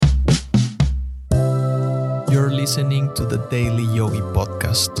listening to the Daily Yogi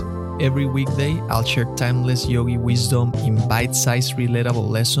Podcast. Every weekday, I'll share timeless yogi wisdom in bite-sized relatable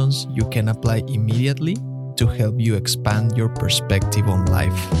lessons you can apply immediately to help you expand your perspective on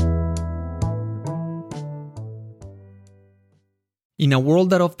life. In a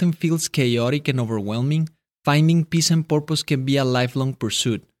world that often feels chaotic and overwhelming, finding peace and purpose can be a lifelong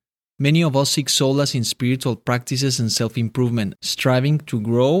pursuit. Many of us seek solace in spiritual practices and self-improvement, striving to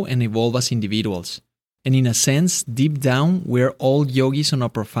grow and evolve as individuals. And in a sense, deep down, we're all yogis on a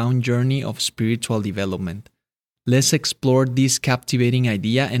profound journey of spiritual development. Let's explore this captivating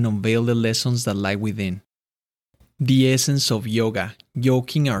idea and unveil the lessons that lie within. The essence of yoga,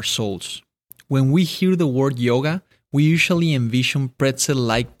 yoking our souls. When we hear the word yoga, we usually envision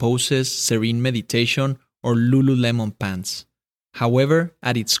pretzel-like poses, serene meditation, or Lululemon pants. However,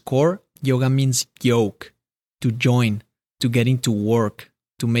 at its core, yoga means yoke, to join, to get into work,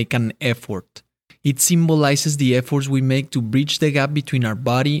 to make an effort. It symbolizes the efforts we make to bridge the gap between our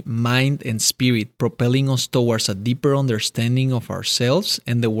body, mind, and spirit, propelling us towards a deeper understanding of ourselves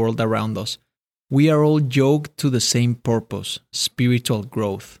and the world around us. We are all yoked to the same purpose, spiritual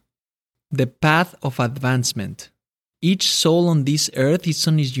growth. The path of advancement. Each soul on this earth is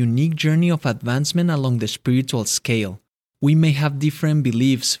on its unique journey of advancement along the spiritual scale. We may have different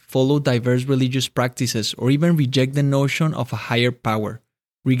beliefs, follow diverse religious practices, or even reject the notion of a higher power.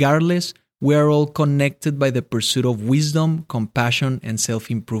 Regardless, we are all connected by the pursuit of wisdom, compassion, and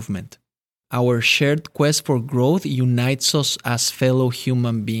self-improvement. Our shared quest for growth unites us as fellow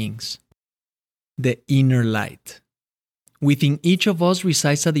human beings. The inner light. Within each of us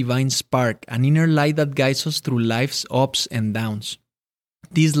resides a divine spark, an inner light that guides us through life's ups and downs.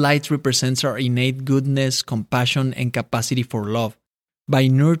 This light represents our innate goodness, compassion, and capacity for love. By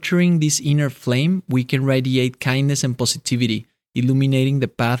nurturing this inner flame, we can radiate kindness and positivity, illuminating the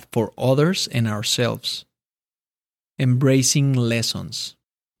path for others and ourselves. Embracing lessons.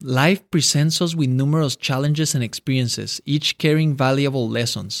 Life presents us with numerous challenges and experiences, each carrying valuable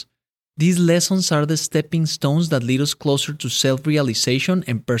lessons. These lessons are the stepping stones that lead us closer to self-realization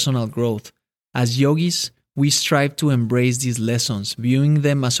and personal growth. As yogis, we strive to embrace these lessons, viewing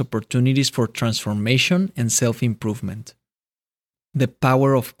them as opportunities for transformation and self-improvement. The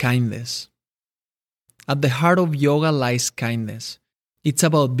power of kindness. At the heart of yoga lies kindness. It's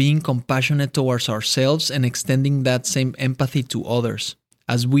about being compassionate towards ourselves and extending that same empathy to others.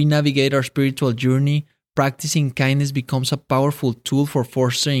 As we navigate our spiritual journey, practicing kindness becomes a powerful tool for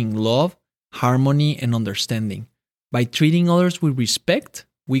fostering love, harmony, and understanding. By treating others with respect,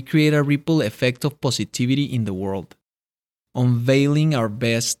 we create a ripple effect of positivity in the world. Unveiling our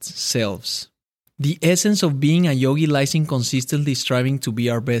best selves. The essence of being a yogi lies in consistently striving to be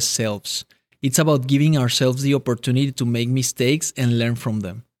our best selves. It's about giving ourselves the opportunity to make mistakes and learn from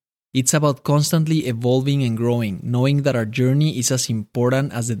them. It's about constantly evolving and growing, knowing that our journey is as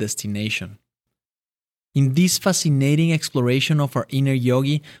important as the destination. In this fascinating exploration of our inner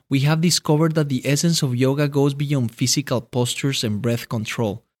yogi, we have discovered that the essence of yoga goes beyond physical postures and breath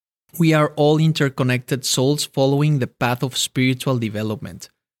control. We are all interconnected souls following the path of spiritual development.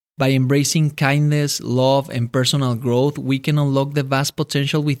 By embracing kindness, love, and personal growth, we can unlock the vast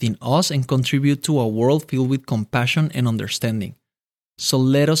potential within us and contribute to a world filled with compassion and understanding. So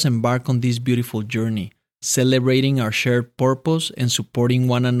let us embark on this beautiful journey, celebrating our shared purpose and supporting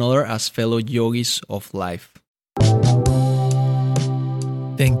one another as fellow yogis of life.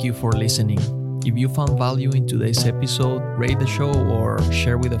 Thank you for listening. If you found value in today's episode, rate the show or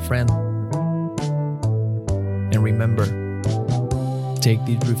share with a friend. And remember, take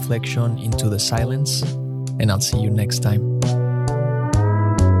this reflection into the silence, and I'll see you next time.